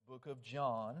book of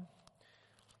John,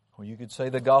 or you could say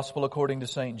the Gospel according to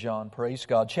St. John. Praise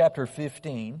God. Chapter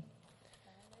 15.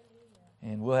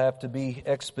 And we'll have to be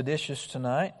expeditious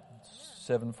tonight.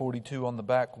 742 on the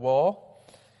back wall.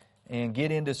 And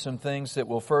get into some things that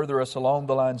will further us along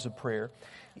the lines of prayer.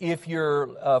 If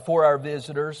you're, for our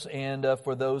visitors and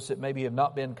for those that maybe have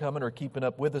not been coming or keeping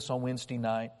up with us on Wednesday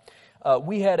night,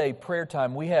 we had a prayer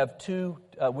time. We have two,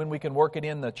 when we can work it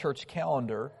in the church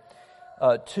calendar,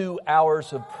 2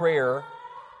 hours of prayer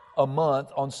a month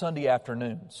on Sunday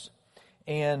afternoons.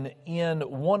 And in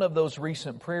one of those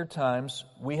recent prayer times,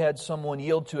 we had someone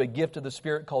yield to a gift of the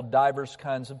Spirit called diverse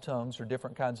kinds of tongues, or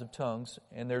different kinds of tongues.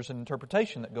 And there's an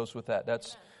interpretation that goes with that.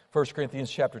 That's 1 Corinthians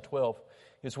chapter 12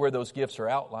 is where those gifts are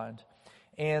outlined.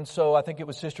 And so I think it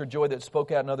was Sister Joy that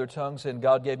spoke out in other tongues, and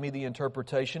God gave me the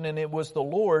interpretation. And it was the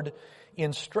Lord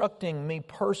instructing me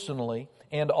personally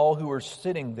and all who are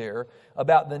sitting there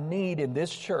about the need in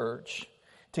this church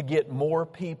to get more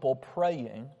people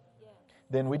praying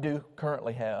than we do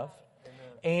currently have.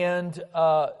 Amen. And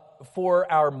for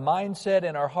our mindset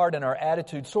and our heart and our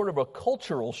attitude, sort of a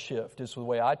cultural shift is the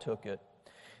way I took it.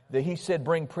 That He said,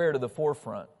 bring prayer to the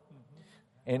forefront.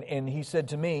 And He said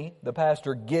to me, the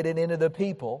pastor, get it into the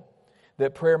people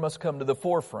that prayer must come to the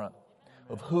forefront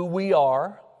of who we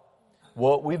are,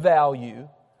 what we value,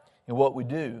 and what we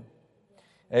do.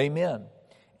 Amen.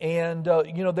 And,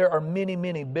 there are many,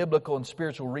 many biblical and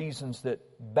spiritual reasons that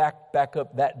back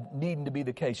up that needing to be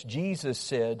the case. Jesus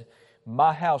said,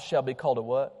 my house shall be called a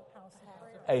what?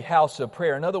 A house of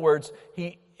prayer. In other words,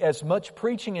 as much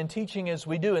preaching and teaching as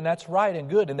we do, and that's right and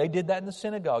good, and they did that in the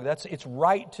synagogue. It's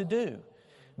right to do.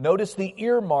 Notice the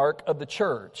earmark of the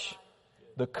church.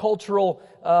 The cultural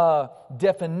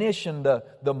definition,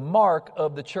 the mark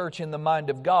of the church in the mind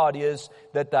of God is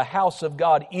that the house of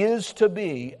God is to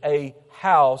be a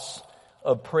house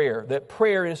of prayer. That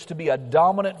prayer is to be a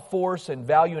dominant force and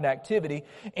value and activity.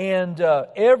 And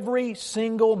every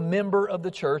single member of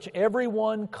the church,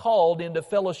 everyone called into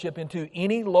fellowship into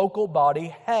any local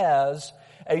body has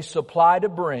a supply to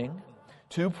bring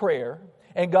to prayer.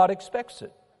 And God expects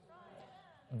it.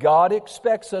 God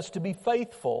expects us to be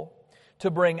faithful to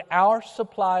bring our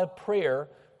supply of prayer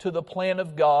to the plan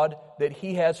of God that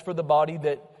He has for the body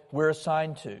that we're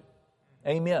assigned to.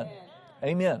 Amen.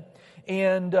 Amen.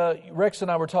 And Rex and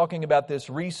I were talking about this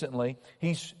recently.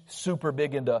 He's super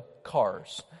big into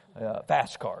cars,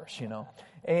 fast cars,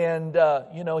 And,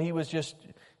 he was just,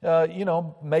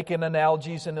 making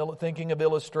analogies and thinking of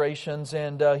illustrations.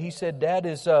 And he said, Dad,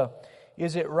 is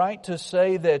it right to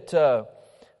say that,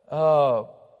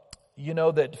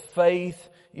 that faith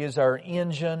is our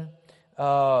engine?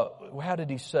 How did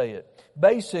he say it?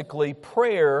 Basically,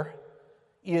 prayer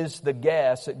is the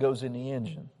gas that goes in the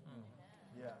engine.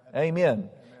 Amen.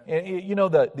 And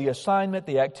the assignment,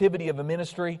 the activity of a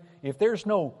ministry, if there's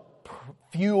no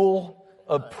fuel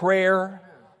of prayer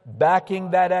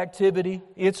backing that activity,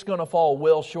 it's going to fall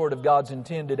well short of God's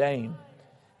intended aim.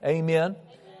 Amen.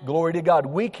 Glory to God.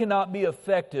 We cannot be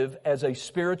effective as a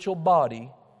spiritual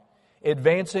body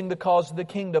advancing the cause of the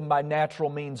kingdom by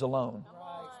natural means alone.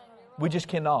 We just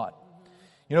cannot.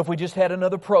 If we just had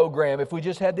another program, if we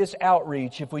just had this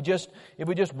outreach, if we just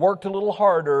worked a little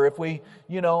harder, if we,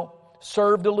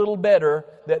 served a little better,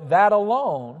 that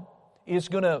alone is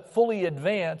going to fully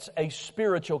advance a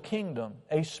spiritual kingdom,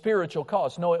 a spiritual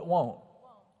cause. No, it won't.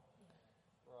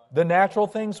 The natural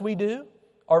things we do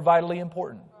are vitally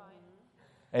important.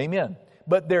 Amen.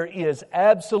 But there is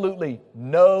absolutely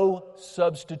no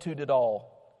substitute at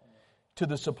all to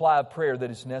the supply of prayer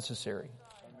that is necessary.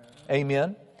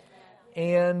 Amen.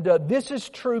 And this is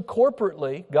true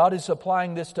corporately. God is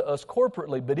applying this to us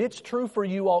corporately, but it's true for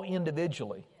you all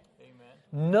individually.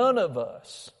 Amen. None of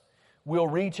us will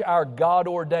reach our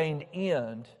God-ordained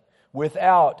end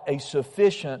without a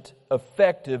sufficient,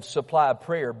 effective supply of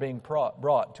prayer being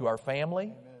brought to our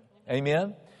family. Amen.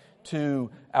 Amen.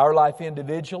 To our life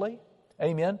individually.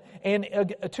 Amen.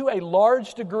 And to a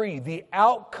large degree, the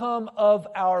outcome of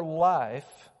our life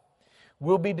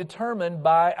will be determined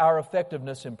by our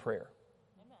effectiveness in prayer.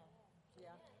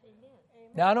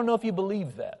 Now, I don't know if you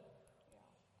believe that.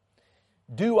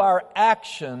 Do our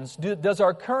actions, does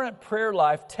our current prayer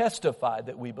life testify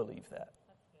that we believe that?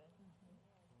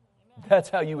 That's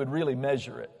how you would really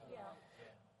measure it.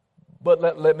 But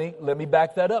let me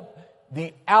back that up.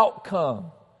 The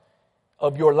outcome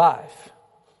of your life,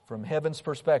 from heaven's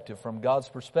perspective, from God's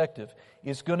perspective,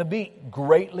 is going to be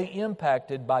greatly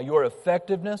impacted by your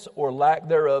effectiveness or lack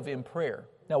thereof in prayer.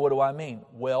 Now, what do I mean?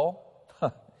 Well,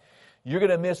 you're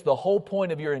going to miss the whole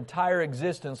point of your entire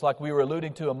existence, like we were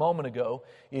alluding to a moment ago,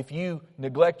 if you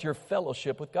neglect your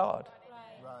fellowship with God.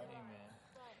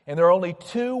 And there are only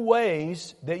two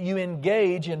ways that you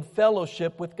engage in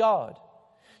fellowship with God.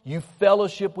 You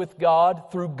fellowship with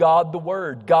God through God the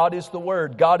Word. God is the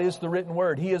Word. God is the written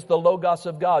Word. He is the Logos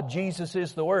of God. Jesus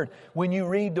is the Word. When you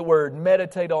read the Word,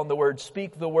 meditate on the Word,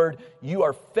 speak the Word, you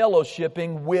are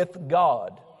fellowshipping with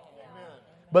God.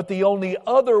 But the only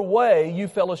other way you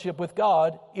fellowship with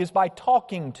God is by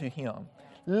talking to Him,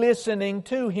 listening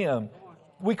to Him.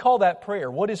 We call that prayer.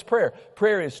 What is prayer?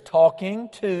 Prayer is talking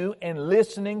to and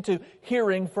listening to,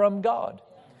 hearing from God.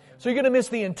 So you're going to miss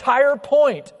the entire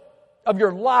point of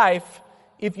your life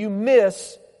if you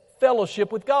miss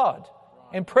fellowship with God.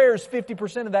 And prayer is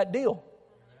 50% of that deal.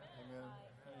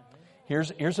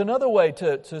 Here's another way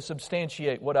to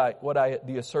substantiate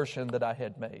the assertion that I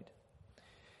had made.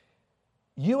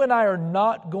 You and I are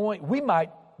not going, we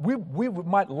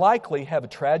might likely have a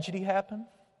tragedy happen,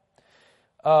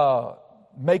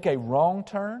 make a wrong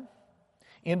turn,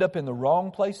 end up in the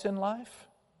wrong place in life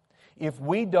if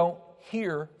we don't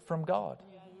hear from God.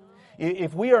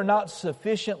 If we are not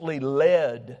sufficiently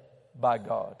led by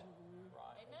God.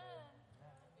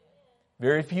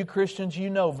 Very few Christians you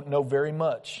know very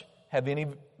much have any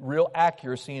real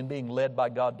accuracy in being led by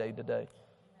God day to day.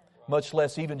 Much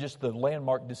less even just the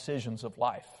landmark decisions of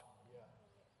life.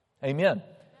 Amen.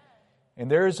 And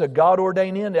there is a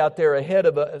God-ordained end out there ahead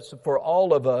of us for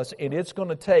all of us, and it's going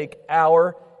to take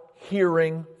our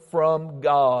hearing from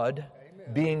God,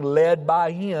 being led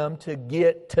by Him to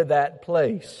get to that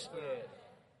place.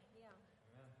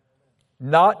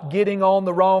 Not getting on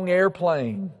the wrong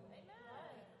airplane.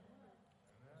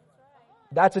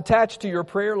 That's attached to your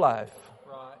prayer life.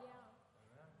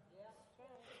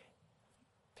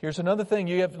 Here's another thing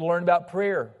you have to learn about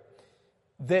prayer.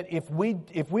 That if we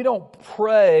don't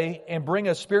pray and bring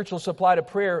a spiritual supply to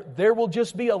prayer, there will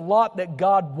just be a lot that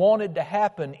God wanted to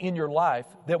happen in your life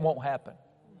that won't happen.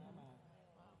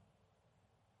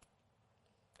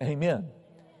 Amen.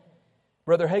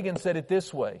 Brother Hagin said it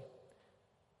this way.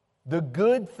 The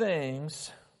good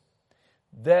things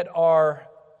that are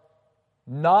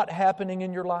not happening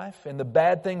in your life and the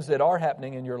bad things that are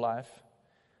happening in your life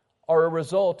are a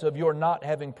result of your not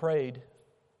having prayed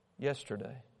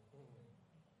yesterday.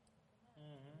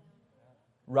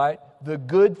 Right? The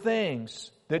good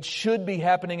things that should be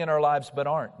happening in our lives but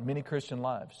aren't. Many Christian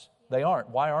lives. They aren't.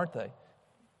 Why aren't they?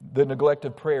 The neglect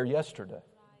of prayer yesterday.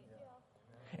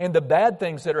 And the bad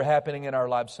things that are happening in our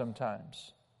lives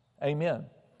sometimes. Amen.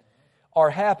 Are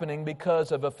happening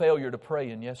because of a failure to pray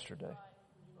in yesterday.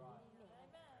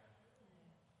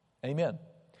 Amen.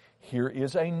 Here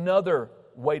is another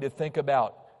way to think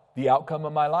about the outcome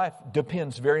of my life.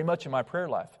 Depends very much on my prayer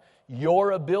life.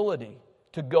 Your ability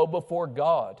to go before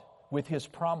God with His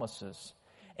promises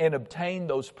and obtain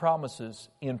those promises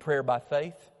in prayer by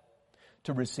faith,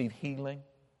 to receive healing,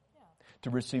 to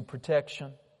receive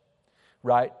protection,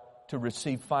 right? To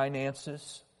receive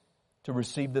finances, to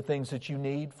receive the things that you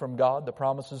need from God, the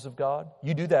promises of God.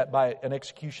 You do that by an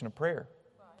execution of prayer.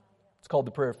 It's called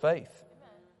the prayer of faith,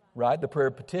 right? The prayer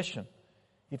of petition.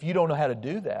 If you don't know how to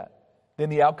do that, then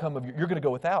the outcome of you're going to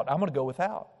go without. I'm going to go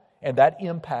without. And that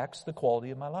impacts the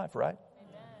quality of my life, right?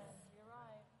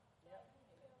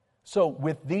 So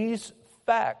with these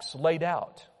facts laid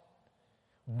out,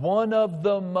 one of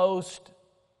the most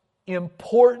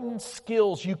important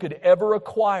skills you could ever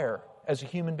acquire as a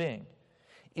human being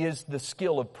is the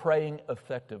skill of praying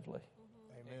effectively.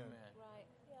 Amen.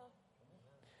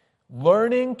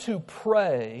 Learning to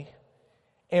pray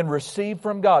and receive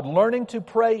from God, learning to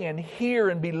pray and hear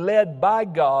and be led by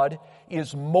God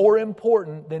is more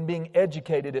important than being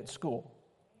educated at school.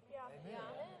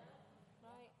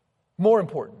 More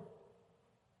important.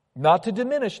 Not to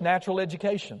diminish natural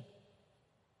education.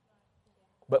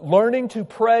 But learning to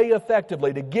pray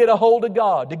effectively, to get a hold of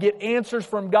God, to get answers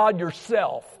from God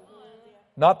yourself.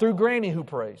 Not through granny who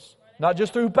prays. Not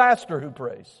just through pastor who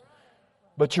prays.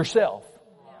 But yourself.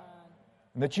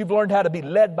 And that you've learned how to be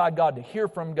led by God, to hear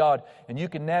from God. And you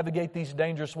can navigate these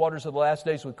dangerous waters of the last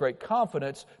days with great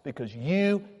confidence because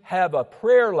you have a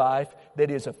prayer life that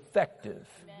is effective.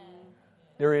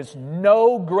 There is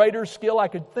no greater skill I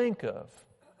could think of.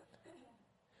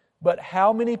 But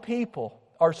how many people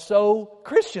are so,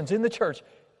 Christians in the church,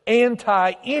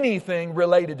 anti anything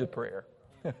related to prayer?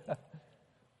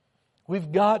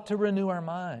 We've got to renew our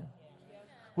mind.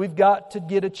 We've got to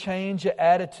get a change of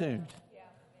attitude.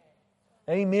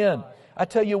 Amen. I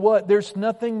tell you what, there's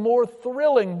nothing more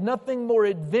thrilling, nothing more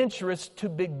adventurous to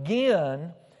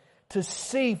begin to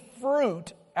see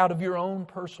fruit out of your own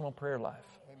personal prayer life.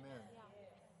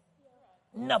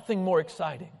 Nothing more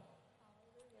exciting.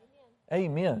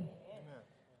 Amen.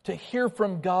 To hear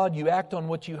from God, you act on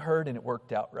what you heard and it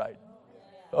worked out right.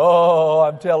 Oh,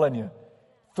 I'm telling you.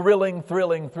 Thrilling,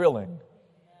 thrilling, thrilling.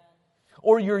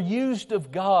 Or you're used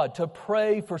of God to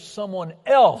pray for someone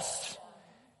else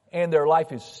and their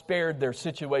life is spared, their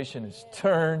situation is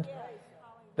turned.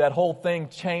 That whole thing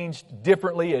changed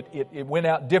differently. It went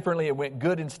out differently. It went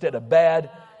good instead of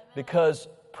bad because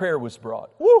prayer was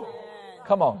brought. Woo!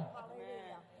 Come on.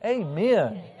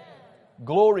 Amen.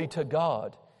 Glory to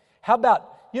God. How about,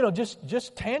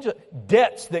 just tangible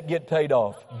debts that get paid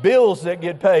off, bills that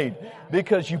get paid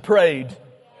because you prayed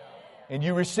and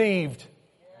you received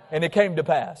and it came to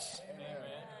pass.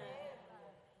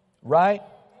 Right?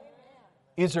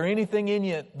 Is there anything in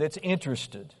you that's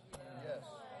interested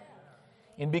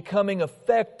in becoming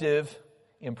effective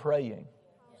in praying?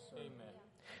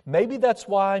 Maybe that's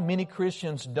why many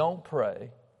Christians don't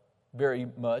pray very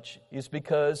much, is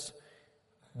because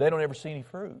they don't ever see any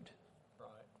fruit.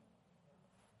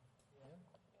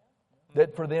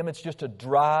 That for them it's just a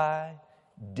dry,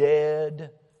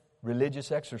 dead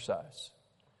religious exercise.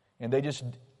 And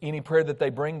any prayer that they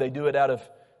bring, they do it out of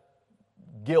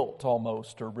guilt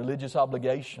almost, or religious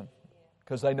obligation,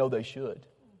 because they know they should.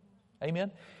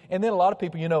 Amen? And then a lot of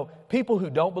people, people who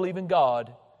don't believe in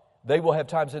God, they will have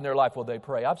times in their life where they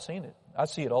pray. I've seen it. I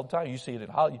see it all the time. You see it in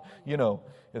Hollywood.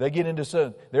 They get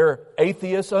into they're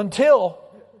atheists until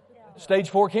stage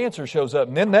 4 cancer shows up.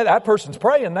 And then that person's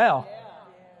praying now.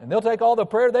 And they'll take all the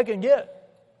prayer they can get.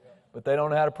 But they don't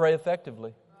know how to pray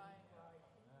effectively.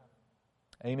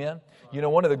 Amen?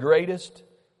 One of the greatest,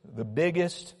 the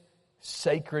biggest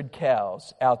sacred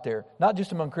cows out there, not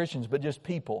just among Christians, but just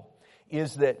people,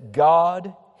 is that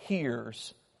God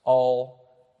hears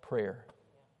all prayer.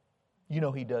 He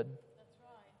doesn't.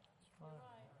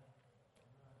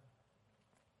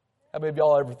 How many of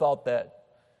y'all ever thought that?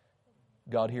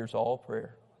 God hears all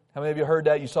prayer. How many of you heard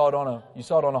that? You saw it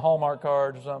on a Hallmark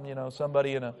card or something,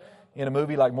 somebody in a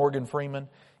movie like Morgan Freeman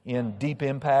in Deep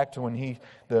Impact when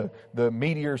the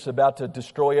meteor's about to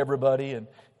destroy everybody, and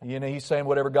he's saying,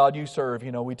 whatever God you serve,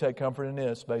 we take comfort in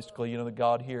this. Basically, that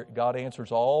God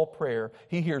answers all prayer.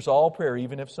 He hears all prayer,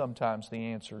 even if sometimes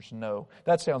the answer's no.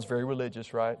 That sounds very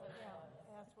religious, right?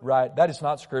 Right. That is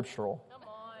not scriptural.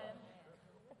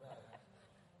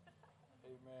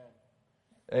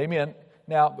 Amen.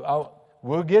 Now,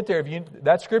 we'll get there.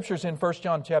 That scripture's in 1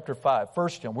 John chapter 5. 1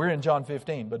 John. We're in John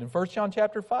 15, but in 1 John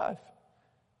chapter 5.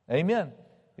 Amen.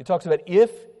 It talks about if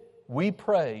we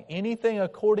pray anything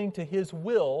according to His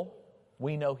will,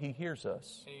 we know He hears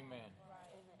us. Amen.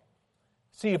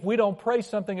 See, if we don't pray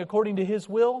something according to His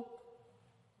will,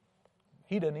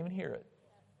 He doesn't even hear it.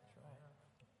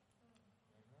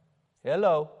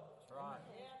 Hello.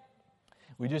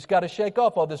 We just got to shake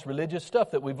off all this religious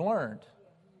stuff that we've learned.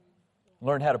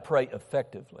 Learn how to pray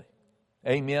effectively.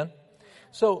 Amen.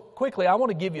 So quickly, I want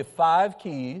to give you 5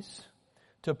 keys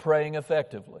to praying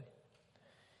effectively.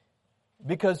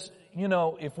 Because,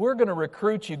 if we're going to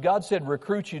recruit you, God said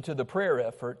recruit you to the prayer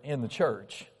effort in the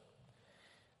church.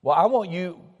 Well,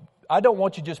 I don't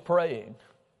want you just praying.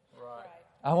 Right.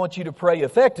 I want you to pray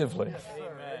effectively. Yes,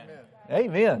 Amen.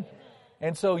 Amen.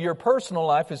 And so your personal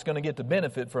life is going to get the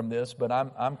benefit from this, but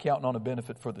I'm counting on a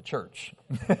benefit for the church.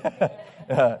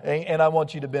 And I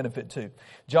want you to benefit too.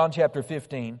 John chapter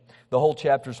 15, the whole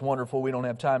chapter is wonderful. We don't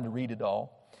have time to read it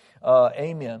all.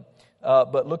 Amen.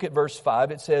 But look at verse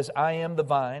 5. It says, I am the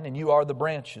vine and you are the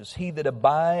branches. He that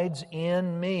abides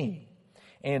in me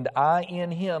and I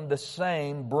in him, the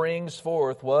same brings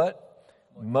forth what?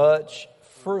 Much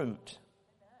fruit.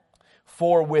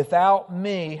 For without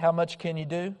me, how much can you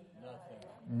do?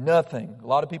 Nothing. A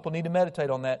lot of people need to meditate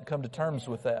on that and come to terms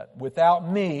with that. Without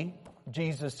me,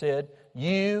 Jesus said,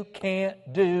 you can't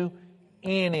do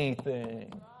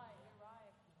anything.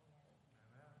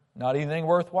 Not anything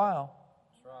worthwhile.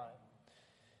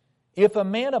 If a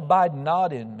man abide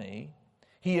not in me,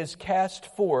 he is cast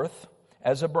forth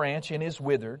as a branch and is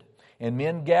withered, and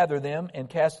men gather them and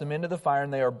cast them into the fire,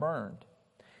 and they are burned.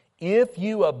 If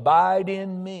you abide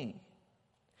in me,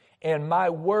 and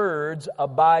my words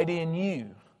abide in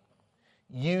you,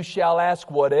 you shall ask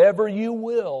whatever you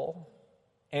will,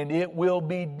 and it will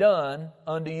be done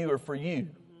unto you or for you.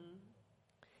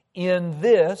 In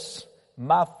this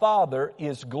my Father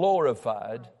is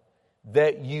glorified,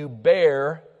 that you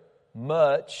bear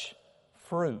much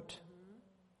fruit.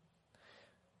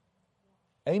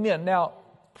 Amen. Now,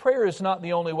 prayer is not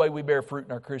the only way we bear fruit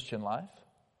in our Christian life.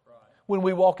 When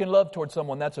we walk in love towards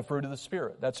someone, that's a fruit of the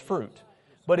Spirit. That's fruit.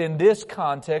 But in this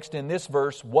context, in this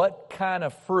verse, what kind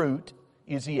of fruit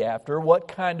is he after? What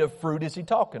kind of fruit is he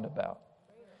talking about?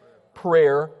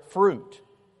 Prayer fruit.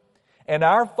 And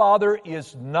our Father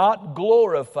is not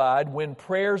glorified when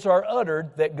prayers are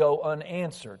uttered that go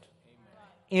unanswered.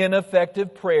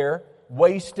 ineffective prayer,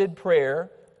 wasted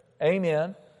prayer,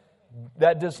 amen,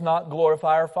 that does not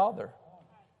glorify our Father.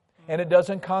 And it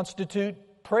doesn't constitute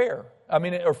prayer,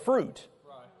 or fruit.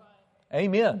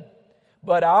 Amen.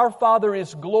 But our Father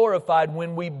is glorified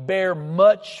when we bear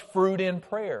much fruit in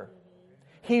prayer.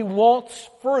 He wants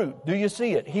fruit. Do you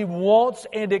see it? He wants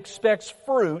and expects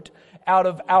fruit out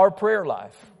of our prayer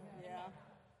life.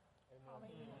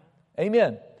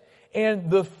 Amen. And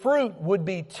the fruit would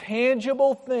be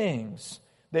tangible things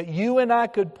that you and I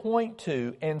could point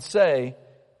to and say,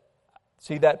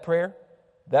 see that prayer?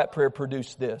 That prayer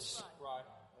produced this.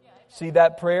 See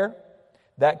that prayer?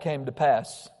 That came to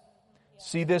pass.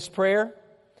 See this prayer?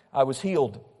 I was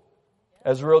healed.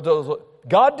 As a result,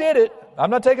 God did it. I'm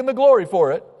not taking the glory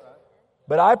for it.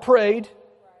 But I prayed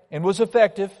and was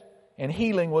effective, and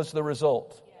healing was the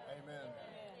result.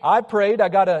 I prayed, I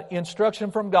got an instruction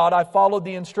from God, I followed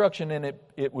the instruction, and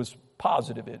it was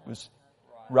positive. It was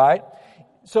right.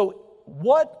 So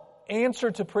what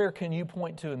answer to prayer can you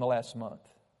point to in the last month?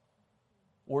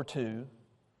 Or 2?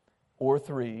 Or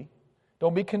 3?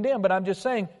 Don't be condemned, but I'm just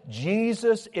saying,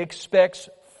 Jesus expects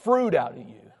fruit out of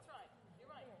you.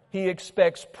 He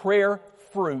expects prayer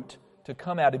fruit to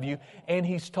come out of you, and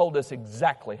He's told us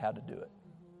exactly how to do it.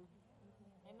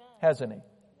 Hasn't He?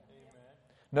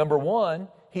 Number 1,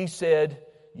 He said,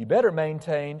 you better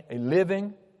maintain a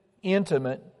living,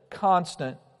 intimate,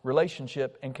 constant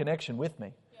relationship and connection with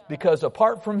me. Because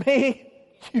apart from me,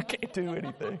 you can't do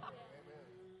anything.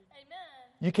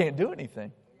 You can't do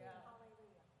anything.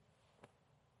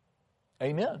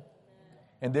 Amen.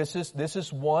 And this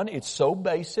is one, it's so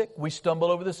basic, we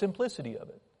stumble over the simplicity of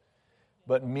it.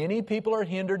 But many people are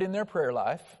hindered in their prayer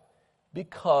life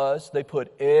because they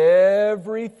put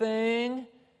everything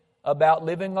about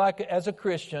living like as a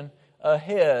Christian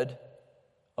ahead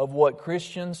of what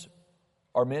Christians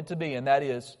are meant to be, and that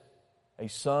is a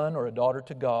son or a daughter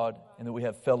to God, and that we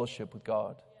have fellowship with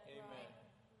God. Amen.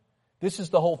 This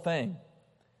is the whole thing.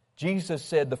 Jesus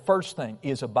said the first thing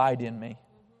is abide in me.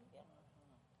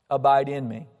 Abide in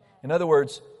me. In other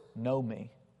words, know me.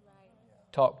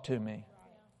 Talk to me.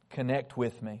 Connect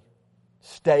with me.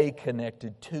 Stay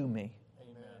connected to me.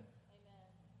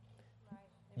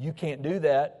 You can't do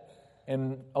that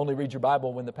and only read your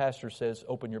Bible when the pastor says,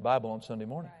 open your Bible on Sunday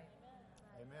morning.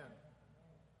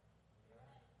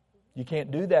 You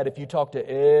can't do that if you talk to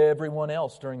everyone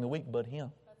else during the week but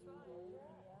Him.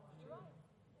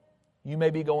 You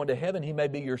may be going to heaven, He may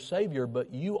be your Savior,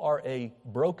 but you are a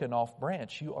broken off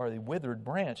branch. You are a withered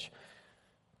branch.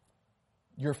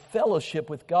 Your fellowship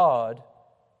with God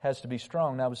has to be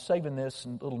strong. Now, I was saving this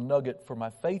little nugget for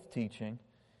my faith teaching,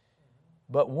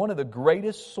 but one of the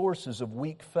greatest sources of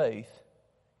weak faith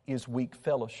is weak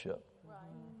fellowship.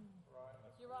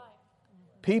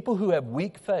 People who have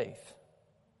weak faith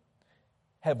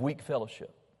have weak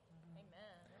fellowship.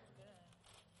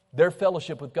 Their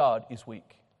fellowship with God is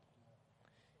weak.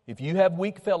 If you have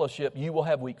weak fellowship, you will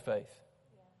have weak faith.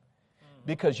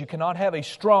 Because you cannot have a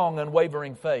strong,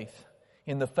 unwavering faith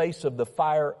in the face of the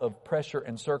fire of pressure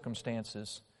and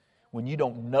circumstances when you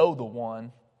don't know the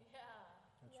one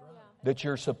that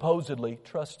you're supposedly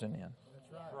trusting in.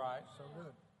 That's right. So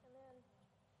good.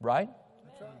 Right?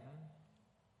 That's right.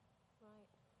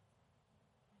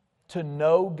 To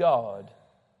know God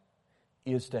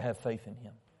is to have faith in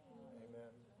Him.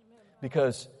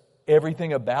 Because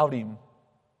everything about Him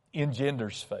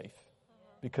engenders faith.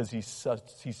 Because He's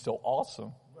so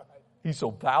awesome. He's so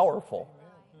powerful.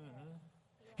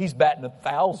 He's batting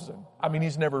 1,000. I mean,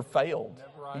 He's never failed.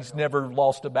 He's never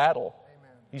lost a battle.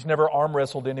 He's never arm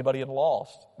wrestled anybody and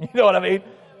lost. You know what I mean?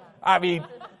 I mean,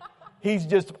 He's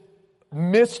just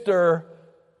Mr.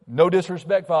 No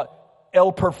disrespect,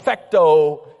 El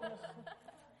Perfecto.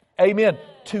 Amen.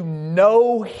 To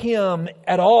know Him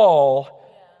at all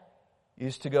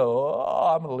is to go,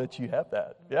 oh, I'm going to let you have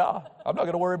that. Yeah, I'm not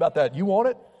going to worry about that. You want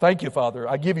it? Thank you, Father.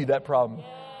 I give you that problem.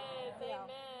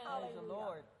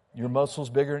 Your muscle's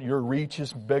bigger. Your reach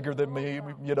is bigger than me.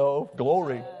 You know,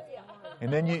 glory.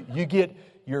 And then you're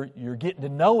getting to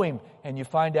know Him, and you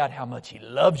find out how much He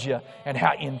loves you and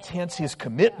how intense His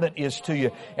commitment is to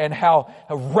you and how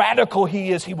radical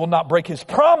He is. He will not break His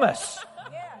promise.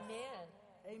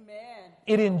 Amen.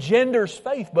 It engenders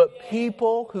faith, but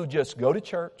people who just go to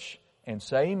church and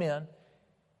say amen,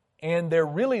 and they're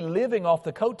really living off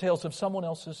the coattails of someone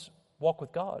else's walk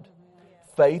with God.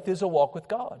 Faith is a walk with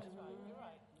God.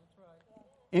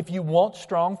 If you want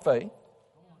strong faith,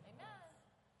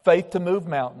 faith to move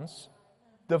mountains,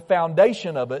 the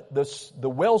foundation of it, the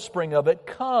wellspring of it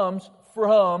comes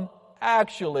from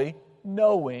actually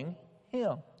knowing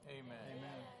Him. Amen.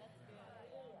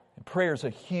 And prayer is a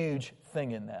huge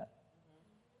thing in that.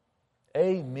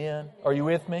 Amen. Are you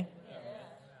with me?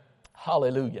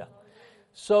 Hallelujah.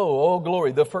 So, oh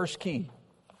glory, the first key.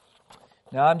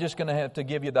 Now I'm just going to have to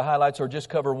give you the highlights or just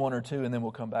cover one or two and then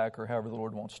we'll come back or however the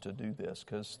Lord wants to do this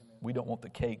because we don't want the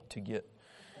cake to get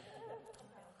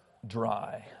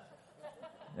dry.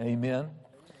 Amen.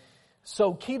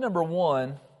 So key number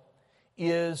one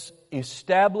is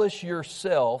establish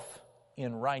yourself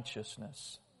in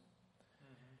righteousness.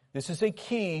 This is a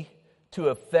key to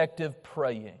effective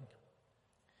praying.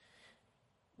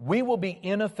 We will be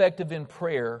ineffective in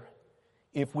prayer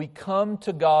if we come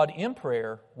to God in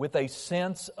prayer with a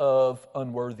sense of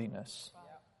unworthiness.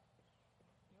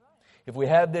 If we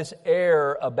have this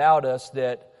air about us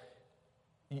that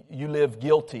you live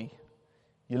guilty,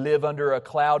 you live under a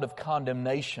cloud of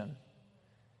condemnation,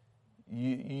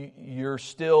 you're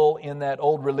still in that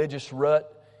old religious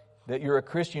rut that you're a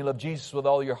Christian, you love Jesus with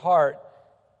all your heart,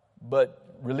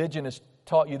 but religion has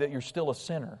taught you that you're still a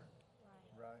sinner.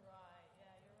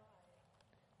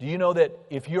 Do you know that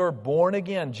if you're born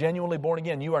again, genuinely born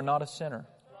again, you are not a sinner?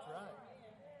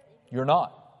 You're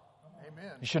not.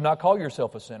 You should not call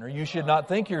yourself a sinner. You should not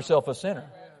think yourself a sinner.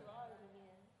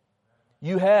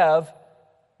 You have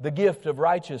the gift of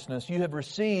righteousness. You have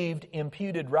received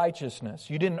imputed righteousness.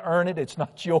 You didn't earn it. It's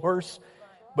not yours.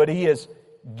 But He has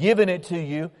given it to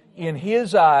you. In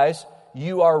His eyes,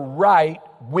 you are right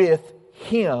with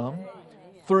Him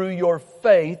through your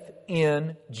faith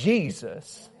in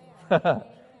Jesus.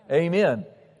 Amen.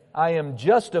 I am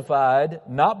justified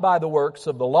not by the works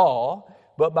of the law,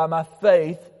 but by my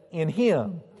faith in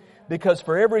Him. Because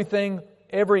for everything,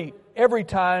 every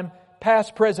time,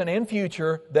 past, present, and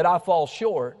future, that I fall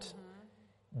short,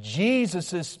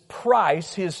 Jesus'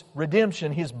 price, His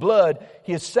redemption, His blood,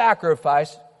 His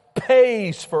sacrifice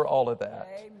pays for all of that.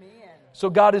 So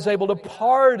God is able to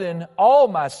pardon all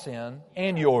my sin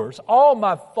and yours, all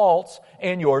my faults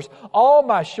and yours, all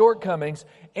my shortcomings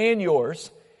and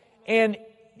yours. And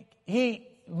He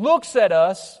looks at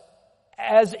us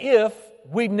as if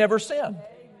we've never sinned.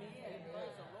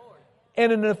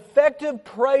 And an effective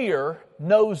prayer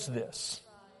knows this.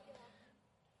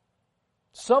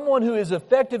 Someone who is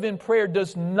effective in prayer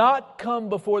does not come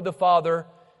before the Father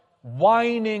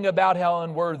whining about how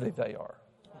unworthy they are.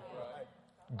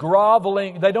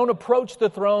 Groveling. They don't approach the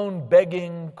throne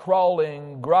begging,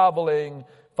 crawling, groveling.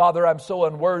 Father, I'm so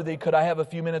unworthy. Could I have a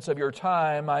few minutes of your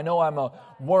time? I know I'm a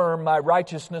worm. My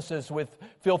righteousness is with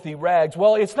filthy rags.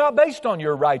 Well, it's not based on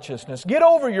your righteousness. Get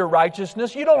over your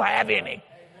righteousness. You don't have any.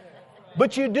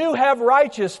 But you do have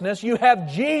righteousness. You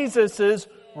have Jesus'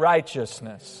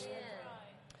 righteousness.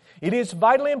 It is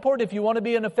vitally important if you want to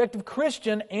be an effective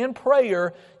Christian in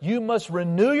prayer, you must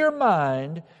renew your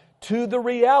mind to the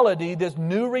reality, this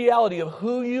new reality of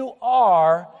who you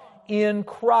are in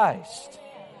Christ.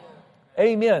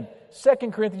 Amen.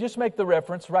 2 Corinthians, just make the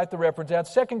reference, write the reference out.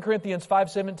 2 Corinthians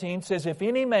 5:17 says, if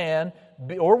any man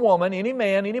or woman, any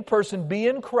man, any person be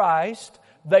in Christ,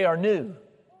 they are new.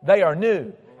 They are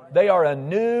new. They are a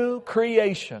new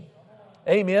creation.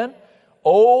 Amen.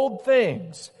 Old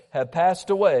things have passed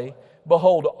away.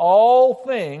 Behold, all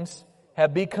things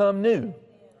have become new.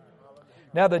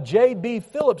 Now the J.B.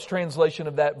 Phillips translation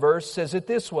of that verse says it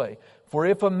this way. For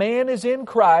if a man is in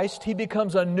Christ, he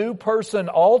becomes a new person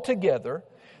altogether.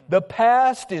 The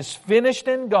past is finished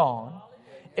and gone.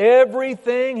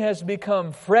 Everything has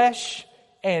become fresh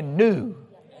and new.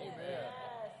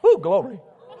 Woo, glory.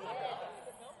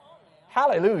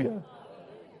 Hallelujah.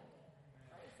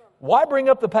 Why bring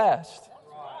up the past?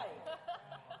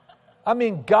 I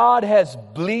mean, God has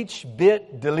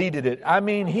deleted it. I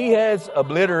mean, He has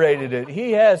obliterated it.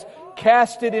 He has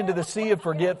cast it into the sea of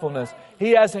forgetfulness.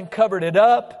 He hasn't covered it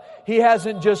up. He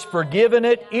hasn't just forgiven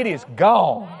it. It is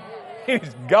gone. It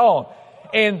is gone.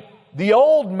 And the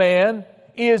old man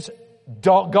is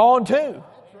gone too.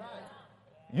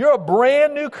 You're a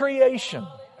brand new creation.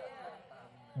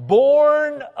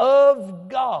 Born of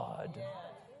God.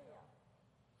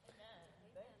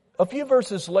 A few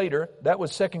verses later, that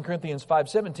was 2 Corinthians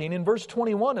 5:17. In verse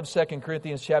 21 of 2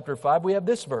 Corinthians chapter 5, we have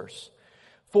this verse.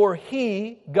 For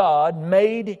He, God,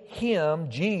 made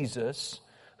Him, Jesus,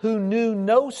 who knew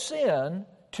no sin,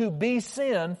 to be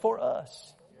sin for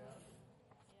us,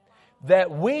 that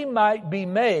we might be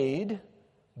made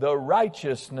the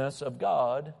righteousness of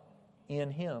God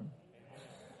in Him.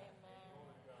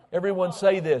 Everyone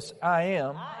say this, I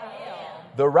am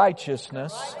the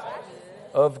righteousness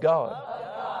of God.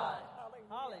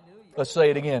 Let's say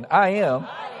it again. I am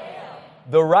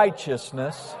the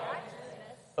righteousness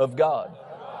of God.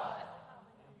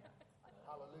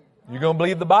 You going to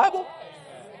believe the Bible?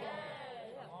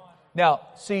 Now,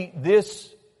 see,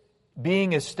 this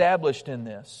being established in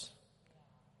this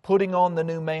putting on the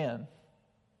new man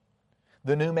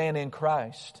in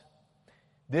Christ.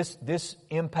 This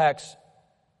impacts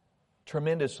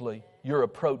tremendously your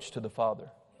approach to the Father.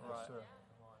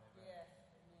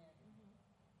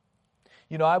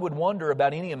 You know, I would wonder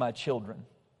about any of my children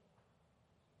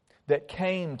that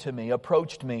came to me,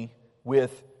 approached me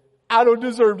with, I don't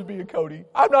deserve to be a Cody.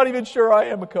 I'm not even sure I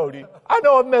am a Cody. I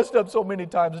know I've messed up so many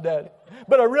times, Daddy.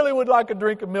 But I really would like a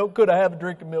drink of milk. Could I have a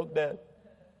drink of milk, Dad?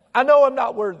 I know I'm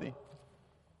not worthy.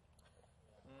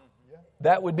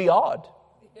 That would be odd.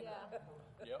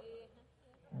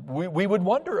 We would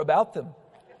wonder about them.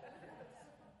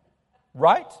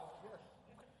 Right?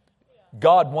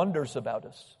 God wonders about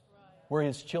us. We're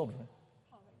His children.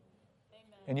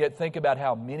 And yet think about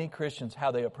how many Christians,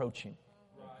 how they approach Him.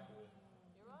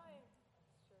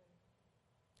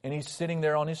 And He's sitting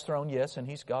there on His throne, yes, and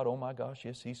He's God. Oh my gosh,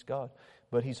 yes, He's God.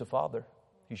 But He's a Father.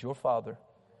 He's your Father.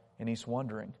 And He's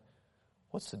wondering,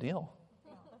 what's the deal?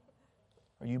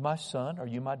 Are you my son? Are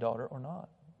you my daughter or not?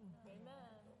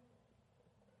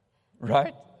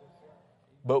 Right?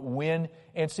 But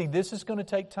and see, this is going to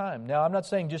take time. Now, I'm not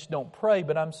saying just don't pray,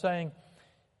 but I'm saying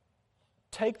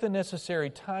take the necessary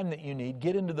time that you need.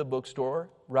 Get into the bookstore,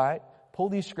 right? Pull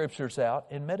these scriptures out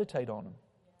and meditate on them.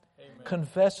 Amen.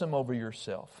 Confess them over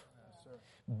yourself.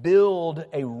 Build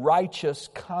a righteous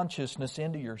consciousness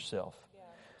into yourself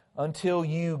until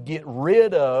you get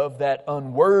rid of that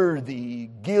unworthy,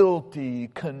 guilty,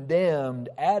 condemned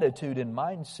attitude and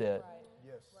mindset.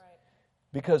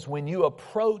 Because when you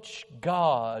approach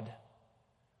God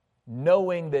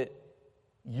knowing that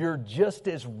you're just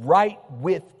as right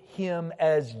with Him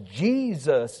as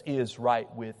Jesus is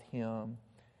right with Him,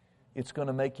 it's going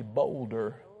to make you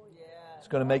bolder. It's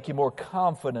going to make you more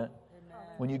confident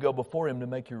when you go before Him to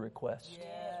make your request.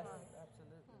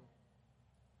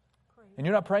 And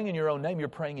you're not praying in your own name, you're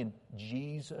praying in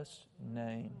Jesus'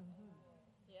 name.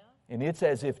 And it's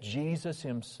as if Jesus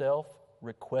Himself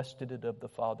requested it of the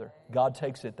Father. God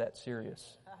takes it that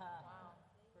serious.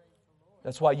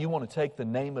 That's why you want to take the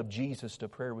name of Jesus to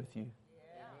prayer with you.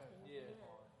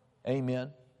 Amen.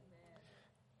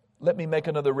 Let me make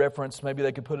another reference. Maybe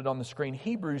they could put it on the screen.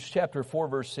 Hebrews chapter 4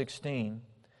 verse 16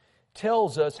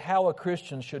 tells us how a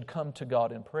Christian should come to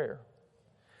God in prayer.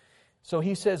 So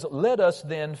he says, let us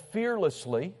then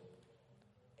fearlessly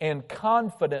and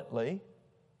confidently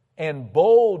and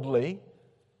boldly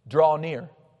draw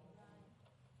near.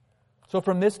 So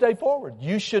from this day forward,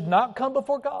 you should not come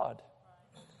before God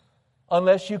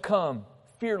unless you come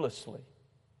fearlessly,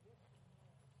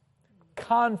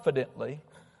 confidently,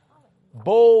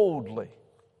 boldly.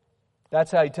 That's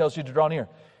how he tells you to draw near.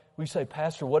 We say,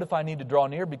 Pastor, what if I need to draw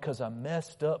near because I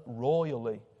messed up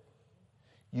royally?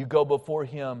 You go before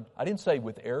Him. I didn't say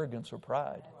with arrogance or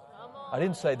pride. I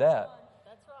didn't say that.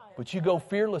 But you go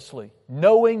fearlessly,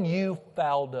 knowing you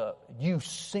fouled up. You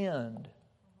sinned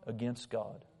against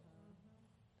God.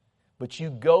 But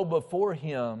you go before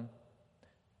Him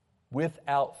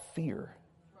without fear,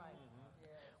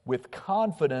 with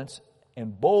confidence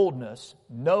and boldness,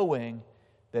 knowing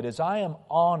that as I am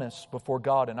honest before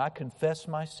God and I confess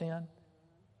my sin,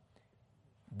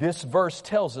 this verse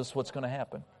tells us what's going to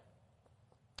happen.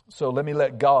 So let me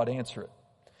let God answer it.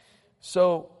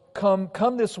 So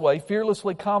come this way,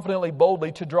 fearlessly, confidently,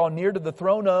 boldly, to draw near to the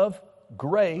throne of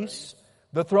grace,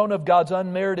 the throne of God's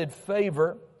unmerited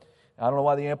favor. I don't know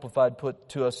why the Amplified put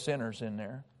to us sinners in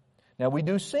there. Now we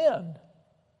do sin.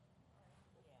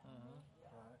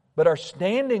 But our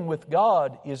standing with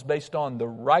God is based on the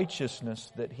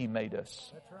righteousness that He made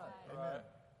us. That's right. Amen.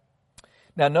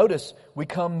 Now notice, we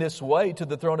come this way to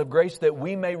the throne of grace that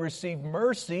we may receive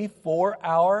mercy for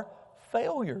our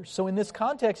failures. So in this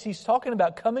context, he's talking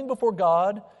about coming before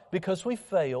God because we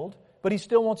failed, but He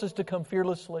still wants us to come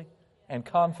fearlessly and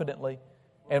confidently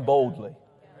and boldly.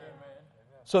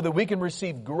 So that we can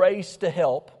receive grace to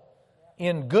help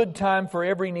in good time for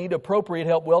every need, appropriate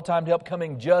help, well-timed help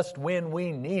coming just when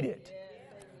we need it.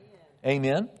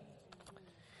 Amen.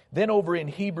 Then over in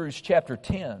Hebrews chapter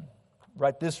 10,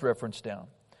 write this reference down.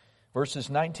 Verses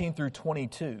 19 through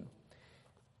 22.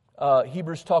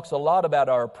 Hebrews talks a lot about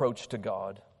our approach to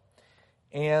God.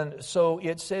 And so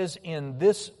it says in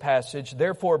this passage,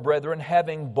 therefore, brethren,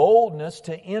 having boldness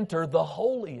to enter the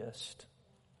holiest.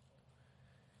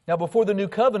 Now, before the new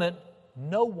covenant,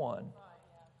 no one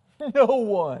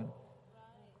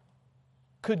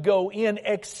could go in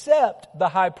except the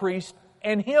high priest,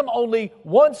 and him only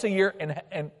once a year.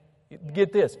 And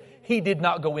get this, he did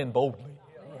not go in boldly.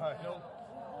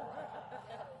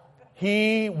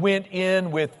 He went in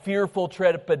with fearful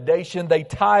trepidation.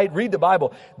 Read the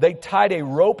Bible, they tied a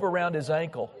rope around his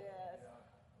ankle.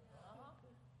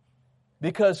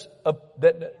 Because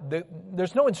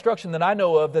there's no instruction that I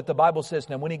know of that the Bible says,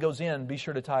 now when he goes in, be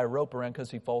sure to tie a rope around because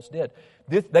he falls dead.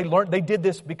 They did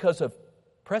this because of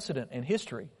precedent and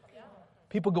history.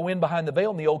 People go in behind the veil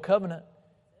in the Old Covenant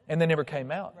and they never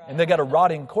came out. And they got a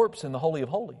rotting corpse in the Holy of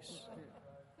Holies.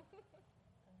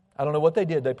 I don't know what they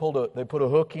did. They put a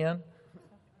hook in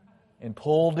and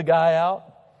pulled the guy out.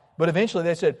 But eventually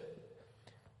they said,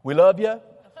 we love you.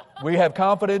 We have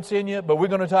confidence in you, but we're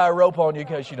going to tie a rope on you in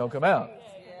case you don't come out.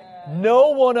 No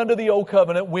one under the Old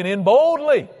Covenant went in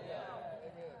boldly.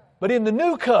 But in the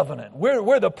New Covenant,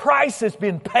 where the price has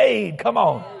been paid, come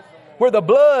on, where the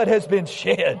blood has been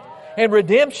shed and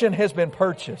redemption has been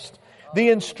purchased, the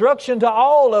instruction to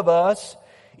all of us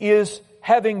is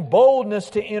having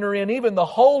boldness to enter in even the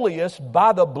holiest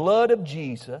by the blood of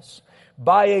Jesus,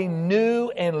 by a new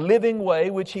and living way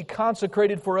which He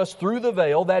consecrated for us through the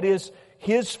veil, that is,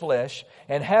 His flesh,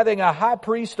 and having a high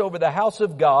priest over the house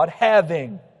of God,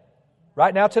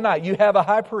 right now tonight, you have a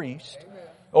high priest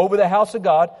over the house of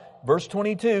God. Verse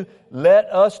 22, let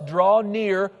us draw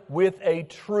near with a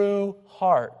true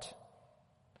heart,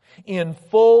 in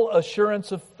full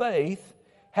assurance of faith,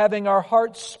 having our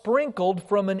hearts sprinkled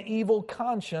from an evil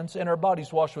conscience and our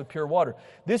bodies washed with pure water.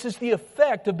 This is the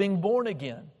effect of being born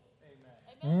again.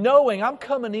 Amen. Knowing I'm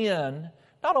coming in,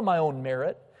 not on my own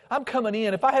merit, I'm coming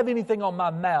in. If I have anything on my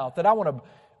mouth that I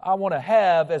want to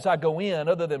have as I go in,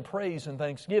 other than praise and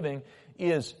thanksgiving,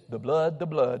 is the blood, the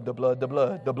blood, the blood, the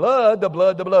blood, the blood, the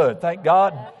blood, the blood. Thank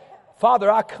God.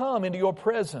 Father, I come into your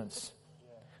presence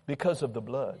because of the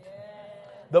blood.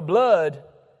 The blood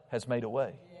has made a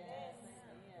way.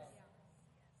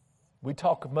 We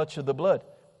talk much of the blood.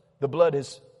 The blood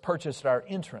has purchased our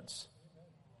entrance.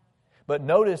 But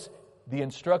notice the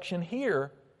instruction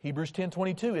here, Hebrews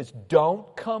 10:22, is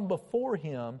don't come before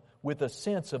Him with a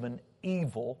sense of an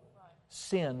evil,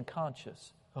 sin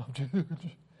conscious.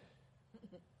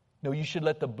 No, you should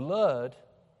let the blood,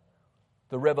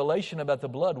 the revelation about the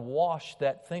blood, wash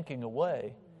that thinking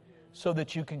away so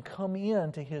that you can come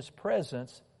into His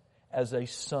presence as a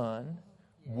son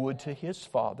would to his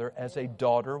father, as a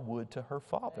daughter would to her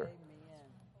father.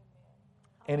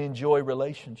 And enjoy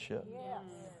relationship.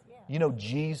 You know,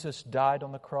 Jesus died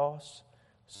on the cross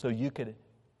so you could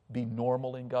be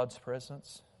normal in God's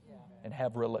presence and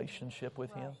have relationship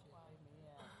with Him.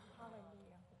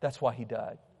 That's why He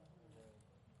died.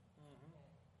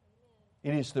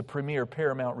 It is the premier,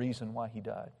 paramount reason why He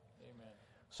died.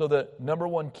 So the number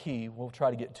one key, we'll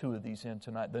try to get two of these in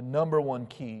tonight. The number one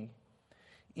key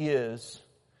is,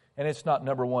 and it's not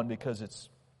number one because it's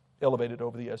elevated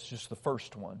over the S, just the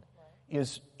first one,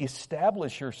 is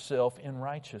establish yourself in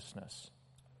righteousness.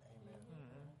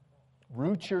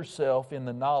 Root yourself in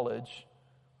the knowledge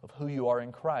of who you are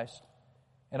in Christ.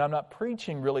 And I'm not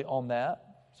preaching really on that,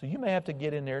 so you may have to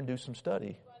get in there and do some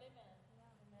study.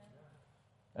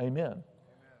 Amen.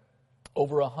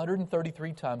 Over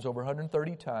 133 times, over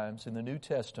 130 times in the New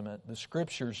Testament, the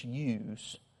Scriptures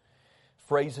use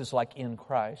phrases like in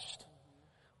Christ,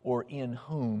 or in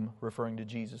whom, referring to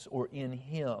Jesus, or in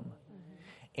Him.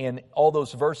 And all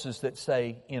those verses that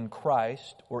say in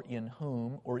Christ, or in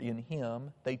whom, or in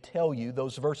Him,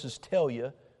 those verses tell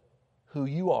you who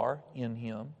you are in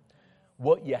Him,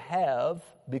 what you have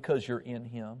because you're in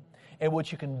Him, and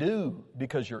what you can do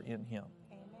because you're in Him.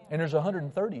 And there's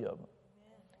 130 of them.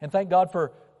 And thank God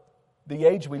for the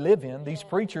age we live in. These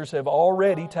preachers have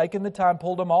already taken the time,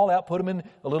 pulled them all out, put them in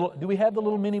a little... Do we have the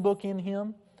little mini book in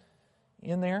Him?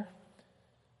 In there?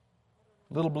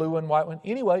 Little blue and white one.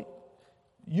 Anyway,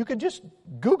 you could just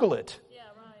Google it.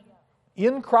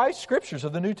 In Christ Scriptures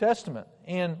of the New Testament.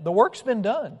 And the work's been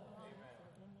done.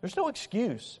 There's no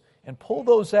excuse. And pull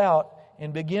those out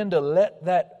and begin to let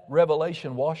that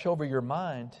revelation wash over your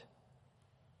mind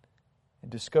and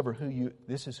discover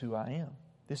this is who I am.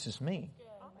 This is me.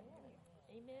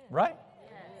 Right?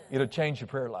 It'll change your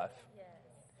prayer life.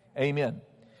 Amen.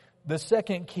 The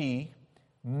second key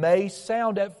may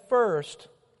sound at first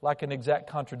like an exact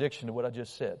contradiction to what I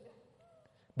just said.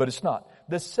 But it's not.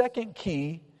 The second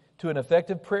key to an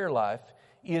effective prayer life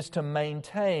is to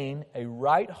maintain a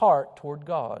right heart toward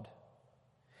God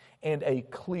and a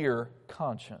clear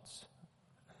conscience.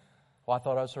 Well, I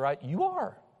thought I was right. You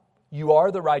are. You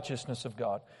are the righteousness of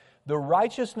God. The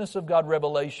righteousness of God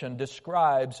revelation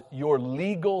describes your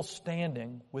legal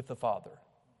standing with the Father.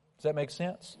 Does that make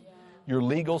sense? Yeah. Your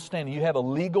legal standing. You have a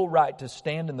legal right to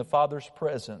stand in the Father's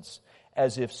presence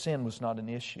as if sin was not an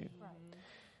issue. Right.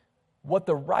 What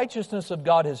the righteousness of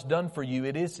God has done for you,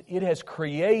 it has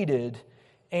created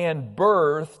and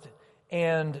birthed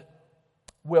and,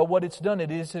 well, what it's done,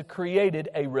 it created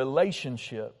a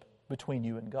relationship between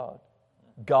you and God.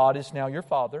 God is now your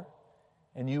Father.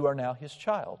 and you are now His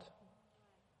child.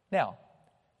 Now,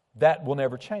 that will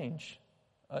never change,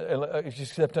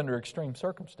 except under extreme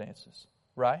circumstances,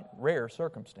 right? Rare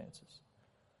circumstances.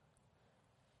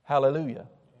 Hallelujah.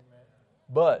 Amen.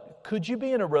 But could you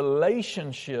be in a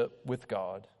relationship with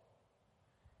God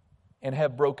and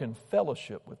have broken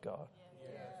fellowship with God?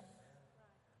 Yes.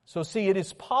 So see, it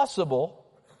is possible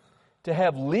to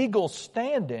have legal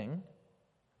standing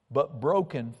but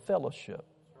broken fellowship.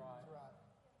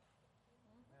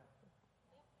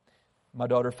 My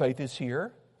daughter Faith is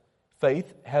here.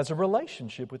 Faith has a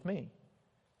relationship with me.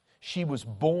 She was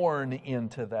born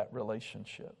into that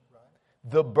relationship.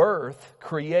 The birth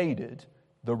created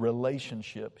the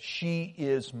relationship. She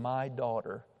is my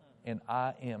daughter, and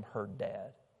I am her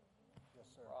dad.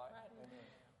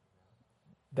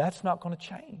 That's not going to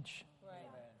change.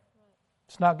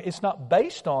 It's not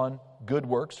based on good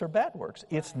works or bad works.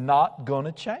 It's not going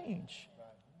to change.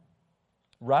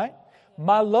 Right?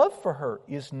 My love for her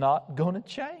is not going to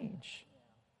change.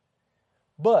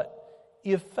 But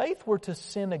if Faith were to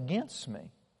sin against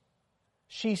me,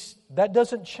 that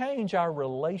doesn't change our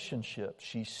relationship.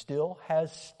 She still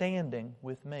has standing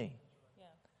with me. Yeah.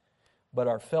 But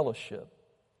our fellowship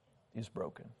is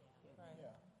broken.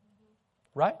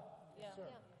 Right? Yeah.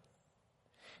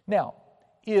 Now,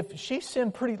 if she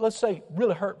sinned let's say,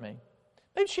 really hurt me.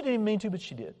 Maybe she didn't even mean to, but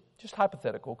she did. Just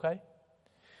hypothetical, okay?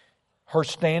 Her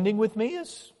standing with me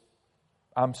is,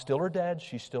 I'm still her dad,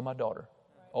 she's still my daughter.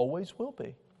 Always will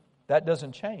be. That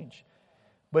doesn't change.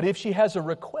 But if she has a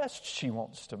request she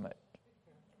wants to make,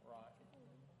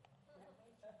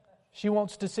 she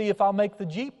wants to see if I'll make the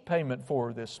Jeep payment for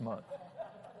her this month.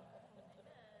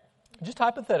 Just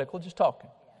hypothetical, just talking.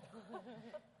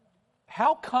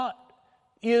 How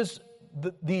is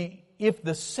if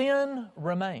the sin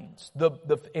remains,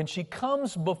 and she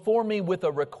comes before me with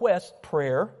a request,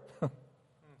 prayer,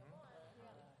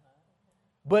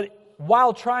 but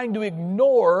while trying to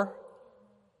ignore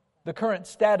the current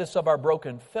status of our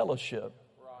broken fellowship,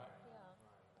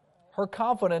 her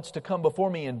confidence to come before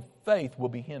me in faith will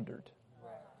be hindered.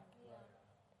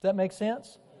 Does that make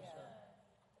sense?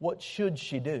 What should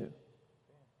she do?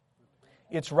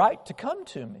 It's right to come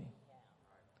to me.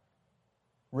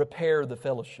 Repair the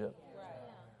fellowship.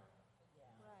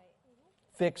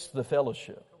 Fix the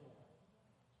fellowship.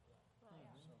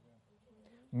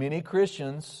 Many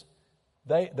Christians,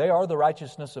 they are the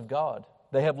righteousness of God.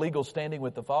 They have legal standing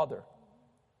with the Father.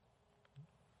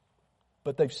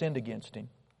 But they've sinned against Him.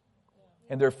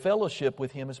 And their fellowship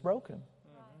with Him is broken.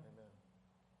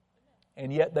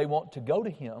 And yet they want to go to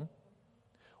Him.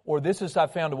 Or this is, I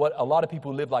found, what a lot of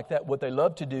people who live like that, what they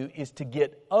love to do is to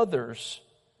get others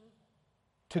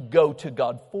to go to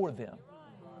God for them.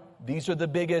 These are the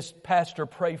biggest, Pastor,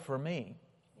 pray for me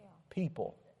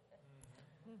people.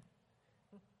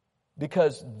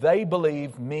 Because they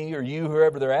believe me or you,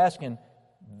 whoever they're asking,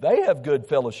 they have good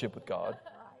fellowship with God.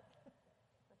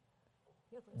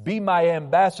 Be my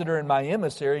ambassador and my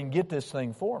emissary and get this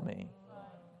thing for me.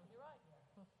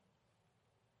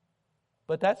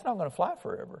 But that's not going to fly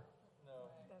forever.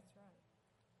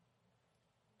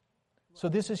 So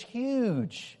this is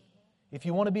huge. If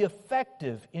you want to be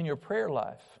effective in your prayer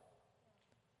life,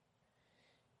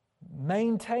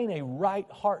 maintain a right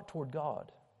heart toward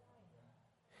God.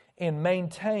 And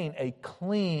maintain a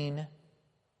clean,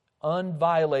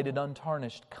 unviolated,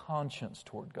 untarnished conscience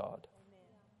toward God.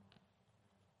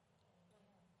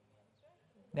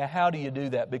 Now, how do you do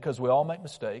that? Because we all make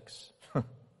mistakes.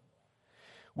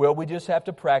 Well, we just have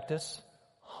to practice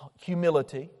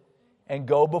humility and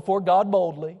go before God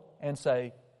boldly and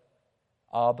say,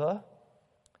 Abba,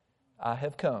 I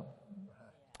have come.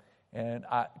 And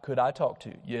could I talk to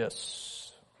you?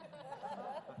 Yes.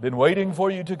 Been waiting for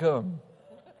you to come.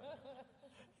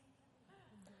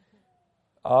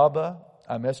 Abba,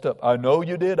 I messed up. I know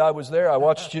you did. I was there. I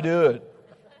watched you do it.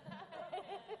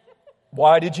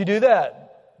 Why did you do that?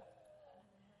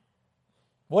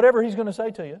 Whatever He's going to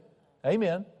say to you.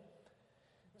 Amen.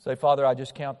 Say, Father, I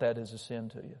just count that as a sin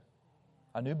to you.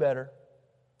 I knew better.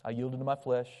 I yielded to my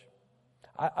flesh.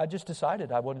 I just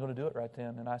decided I wasn't going to do it right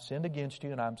then. And I sinned against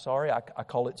you, and I'm sorry. I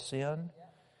call it sin.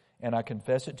 And I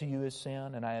confess it to you as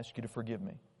sin, and I ask you to forgive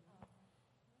me.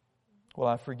 Well,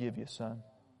 I forgive you, son.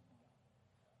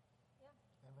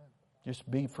 Just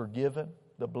be forgiven.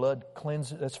 The blood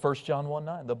cleanses. That's 1 John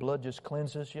 1:9. The blood just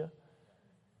cleanses you.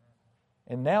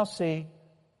 And now see,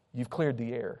 you've cleared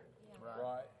the air.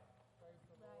 Right.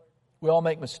 We all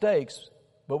make mistakes,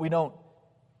 but we don't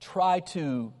try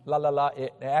to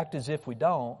act as if we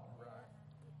don't.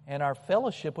 And our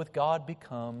fellowship with God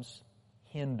becomes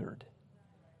hindered.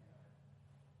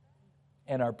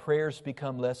 And our prayers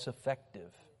become less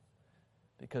effective.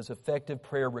 Because effective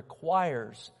prayer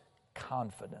requires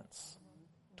confidence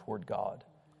toward God.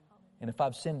 And if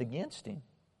I've sinned against Him,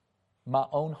 my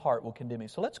own heart will condemn me.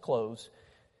 So let's close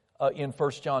in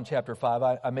 1 John chapter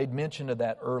 5. I made mention of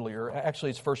that earlier.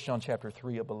 Actually, it's 1 John chapter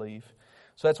 3, I believe.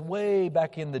 So that's way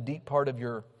back in the deep part of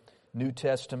your New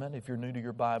Testament, if you're new to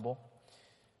your Bible.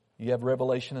 You have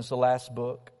Revelation as the last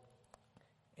book.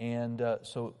 And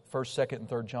so 1st, 2nd, and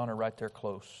 3rd John are right there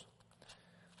close.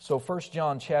 So 1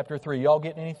 John chapter 3. Y'all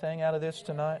getting anything out of this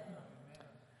tonight?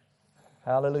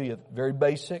 Hallelujah. Very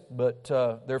basic, but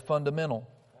they're fundamental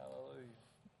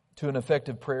to an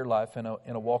effective prayer life and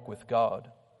a walk with God.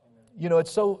 You know,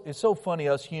 it's so funny,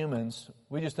 us humans,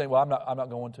 we just think, well, I'm not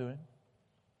going to Him.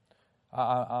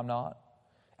 I'm not.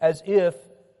 As if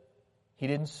He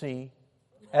didn't see.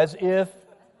 As if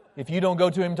you don't go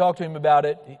to Him, talk to Him about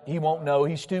it, He won't know.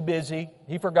 He's too busy.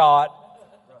 He forgot.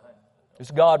 It's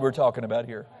God we're talking about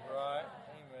here. Right.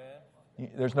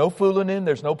 Amen. There's no fooling Him.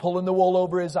 There's no pulling the wool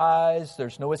over His eyes.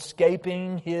 There's no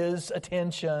escaping His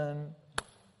attention.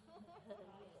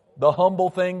 The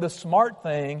humble thing, the smart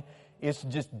thing is to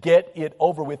just get it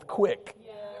over with quick.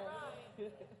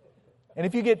 And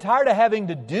if you get tired of having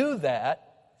to do that,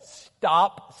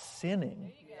 stop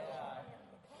sinning.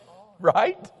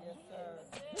 Right?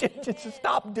 Just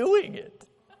stop doing it.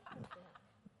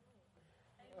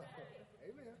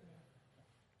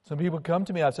 Some people come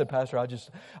to me, I said, Pastor,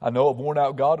 I know I've worn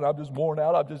out God and I'm just worn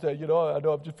out. I just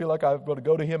feel like I'm going to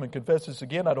go to Him and confess this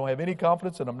again. I don't have any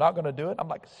confidence and I'm not going to do it. I'm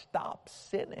like, stop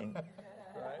sinning.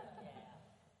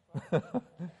 Right?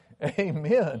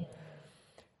 Amen.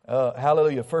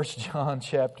 Hallelujah. 1 John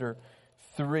chapter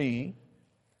 3.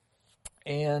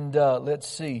 And let's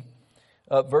see.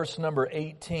 Verse number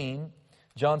 18.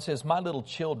 John says, My little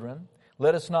children,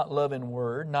 let us not love in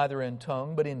word, neither in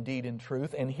tongue, but in deed and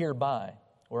truth, and hereby.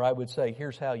 Or I would say,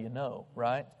 here's how you know,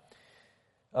 right?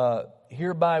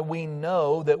 Hereby we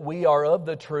know that we are of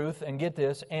the truth, and get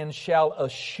this, and shall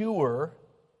assure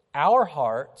our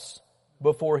hearts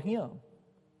before Him.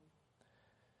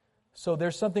 So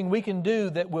there's something we can do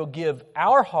that will give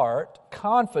our heart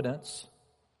confidence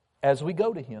as we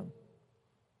go to Him.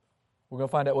 We're going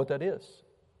to find out what that is.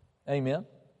 Amen.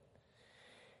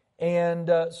 And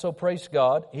so praise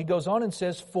God. He goes on and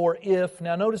says, for if,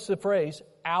 now notice the phrase,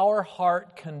 our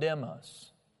heart condemn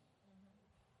us.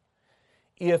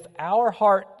 If our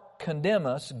heart condemn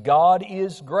us, God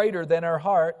is greater than our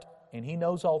heart, and He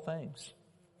knows all things.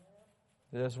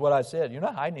 That's what I said. You're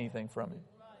not hiding anything from Him.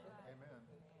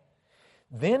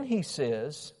 Then He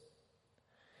says,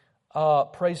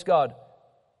 praise God,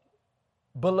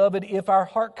 beloved, if our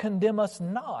heart condemn us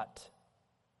not,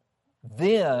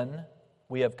 then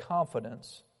we have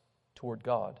confidence toward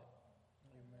God.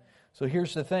 So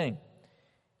here's the thing.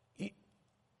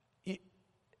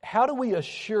 How do we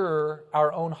assure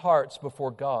our own hearts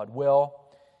before God? Well,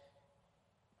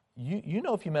 you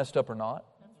know if you messed up or not.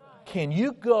 Can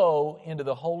you go into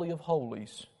the Holy of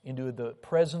Holies, into the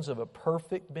presence of a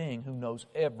perfect being who knows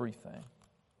everything?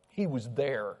 He was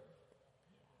there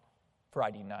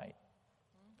Friday night.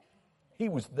 He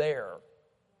was there.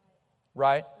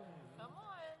 Right?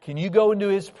 Can you go into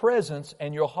His presence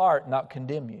and your heart not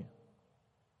condemn you?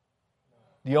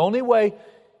 The only way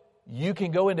you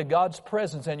can go into God's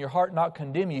presence and your heart not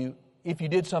condemn you if you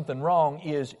did something wrong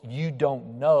is you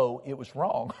don't know it was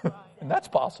wrong. And that's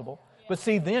possible. But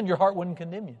see, then your heart wouldn't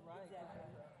condemn you.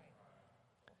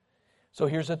 So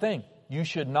here's the thing. You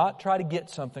should not try to get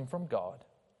something from God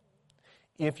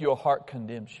if your heart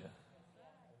condemns you.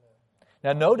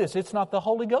 Now notice, it's not the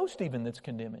Holy Ghost even that's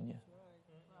condemning you.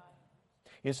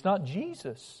 It's not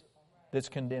Jesus that's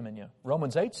condemning you.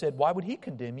 Romans 8 said, why would He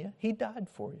condemn you? He died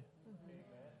for you.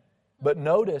 But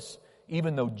notice,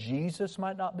 even though Jesus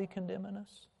might not be condemning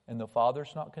us, and the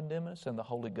Father's not condemning us, and the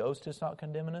Holy Ghost is not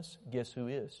condemning us, guess who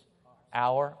is?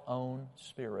 Our own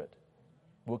spirit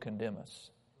will condemn us.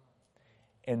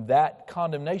 And that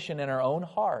condemnation in our own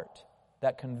heart,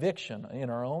 that conviction in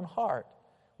our own heart,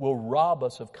 will rob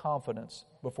us of confidence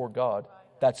before God.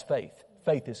 That's faith.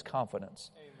 Faith is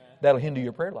confidence. That'll hinder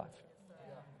your prayer life.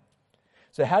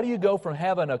 So how do you go from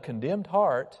having a condemned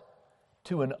heart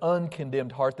to an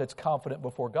uncondemned heart that's confident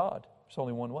before God? There's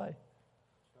only one way.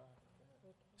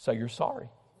 Say you're sorry.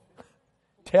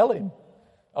 Tell Him.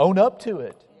 Own up to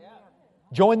it.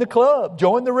 Join the club.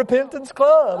 Join the repentance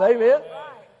club. Amen.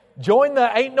 Join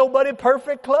the ain't nobody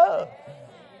perfect club.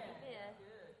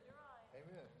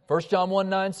 1 John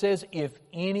 1:9 says, if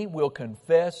any will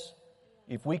confess,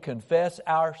 if we confess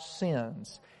our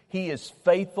sins, He is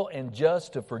faithful and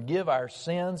just to forgive our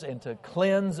sins and to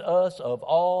cleanse us of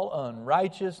all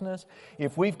unrighteousness.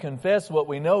 If we've confessed what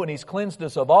we know and He's cleansed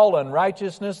us of all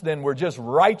unrighteousness, then we're just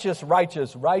righteous,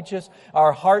 righteous, righteous.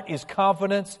 Our heart is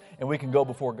confidence and we can go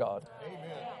before God.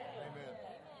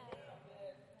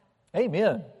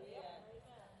 Amen. Amen.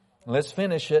 Let's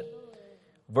finish it.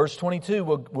 Verse 22,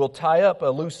 we'll tie up a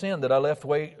loose end that I left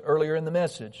way earlier in the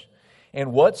message.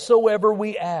 And whatsoever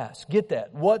we ask, get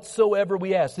that, whatsoever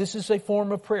we ask, this is a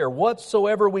form of prayer.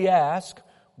 Whatsoever we ask,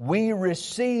 we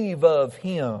receive of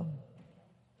Him.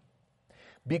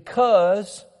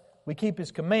 Because we keep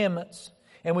His commandments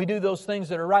and we do those things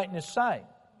that are right in His sight.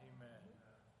 Amen.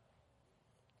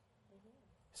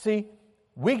 See,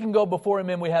 we can go before Him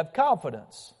and we have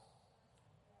confidence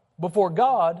before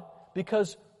God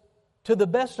because to the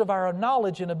best of our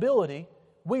knowledge and ability,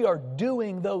 we are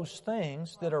doing those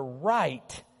things that are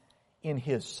right in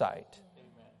His sight.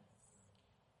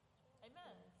 Amen.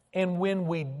 And when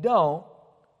we don't,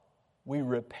 we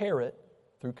repair it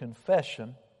through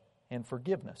confession and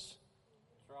forgiveness.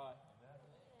 That's right.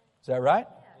 Is that right?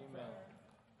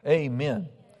 Amen. Amen.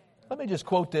 Let me just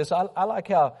quote this. I like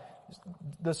how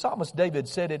the psalmist David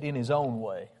said it in his own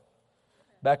way.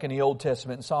 Back in the Old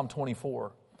Testament in Psalm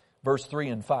 24, verse 3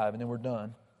 and 5, and then we're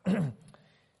done.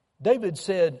 David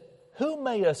said, "Who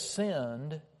may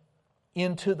ascend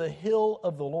into the hill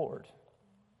of the Lord?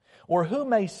 Or who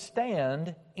may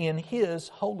stand in His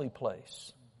holy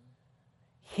place?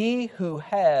 He who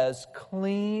has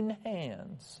clean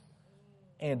hands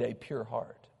and a pure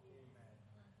heart."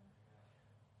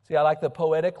 See, I like the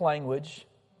poetic language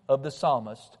of the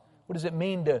psalmist. What does it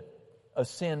mean to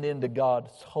ascend into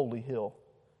God's holy hill?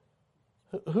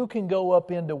 Who can go up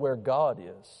into where God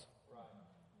is?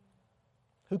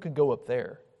 Who can go up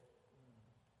there?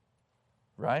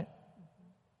 Right?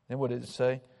 And what did it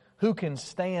say? Who can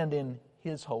stand in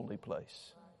His holy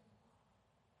place?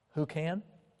 Who can?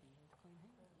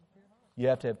 You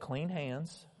have to have clean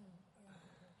hands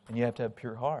and you have to have a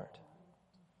pure heart.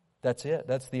 That's it.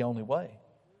 That's the only way.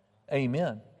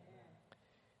 Amen.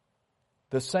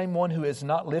 The same one who has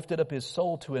not lifted up his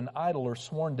soul to an idol or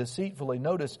sworn deceitfully.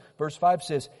 Notice verse 5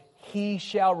 says, he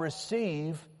shall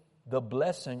receive the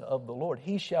blessing of the Lord.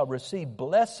 He shall receive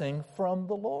blessing from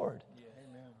the Lord. Yeah.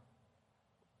 Amen.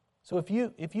 So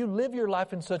if you live your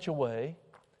life in such a way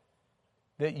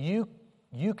that you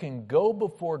can go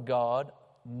before God,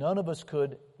 none of us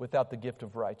could without the gift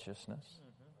of righteousness.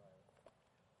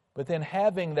 But then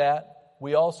having that,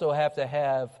 we also have to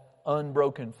have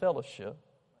unbroken fellowship.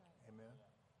 Amen.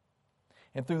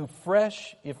 And through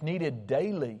fresh, if needed,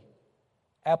 daily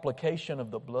application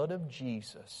of the blood of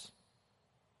Jesus.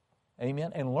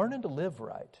 Amen. And learning to live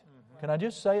right. Mm-hmm. Can I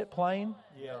just say it plain?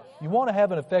 Yes. You want to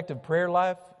have an effective prayer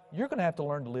life, you're going to have to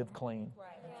learn to live clean. Right.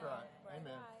 That's right.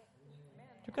 Amen.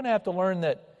 You're going to have to learn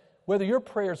that whether your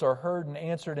prayers are heard and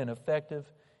answered and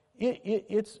effective,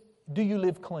 it's do you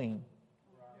live clean?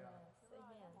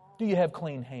 Do you have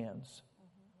clean hands?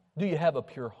 Do you have a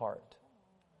pure heart?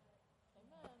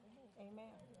 Amen.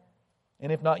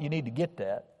 And if not, you need to get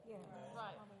that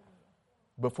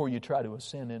before you try to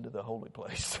ascend into the holy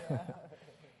place.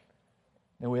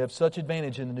 And we have such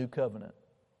advantage in the new covenant.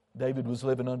 David was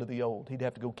living under the old. He'd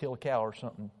have to go kill a cow or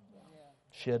something,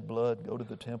 shed blood, go to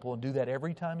the temple, and do that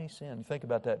every time he sinned. Think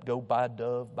about that. Go buy a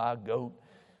dove, buy a goat,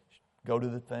 go to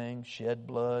the thing, shed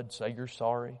blood, say you're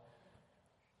sorry.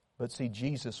 But see,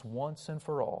 Jesus once and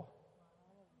for all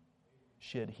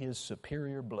shed His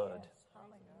superior blood,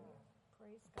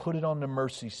 put it on the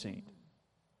mercy seat,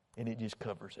 and it just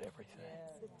covers everything.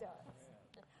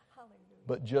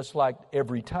 But just like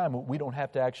every time, we don't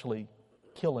have to actually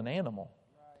kill an animal,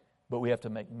 but we have to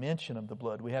make mention of the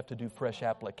blood. We have to do fresh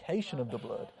application of the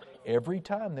blood every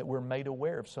time that we're made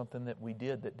aware of something that we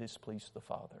did that displeased the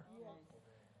Father.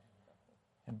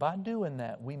 And by doing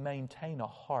that, we maintain a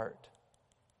heart,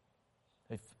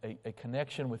 a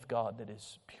connection with God that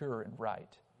is pure and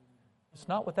right. It's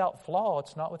not without flaw.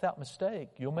 It's not without mistake.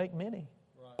 You'll make many.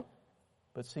 Right.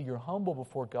 But see, you're humble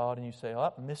before God and you say,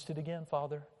 oh, I missed it again,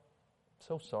 Father.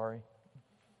 So sorry.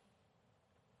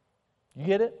 You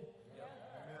get it? Yeah.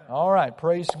 All right.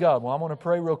 Praise God. Well, I'm going to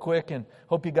pray real quick and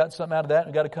hope you got something out of that.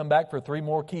 We've got to come back for 3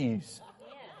 more keys.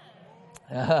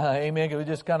 Yeah. Amen. We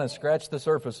just kind of scratched the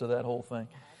surface of that whole thing.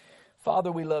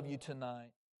 Father, we love you tonight.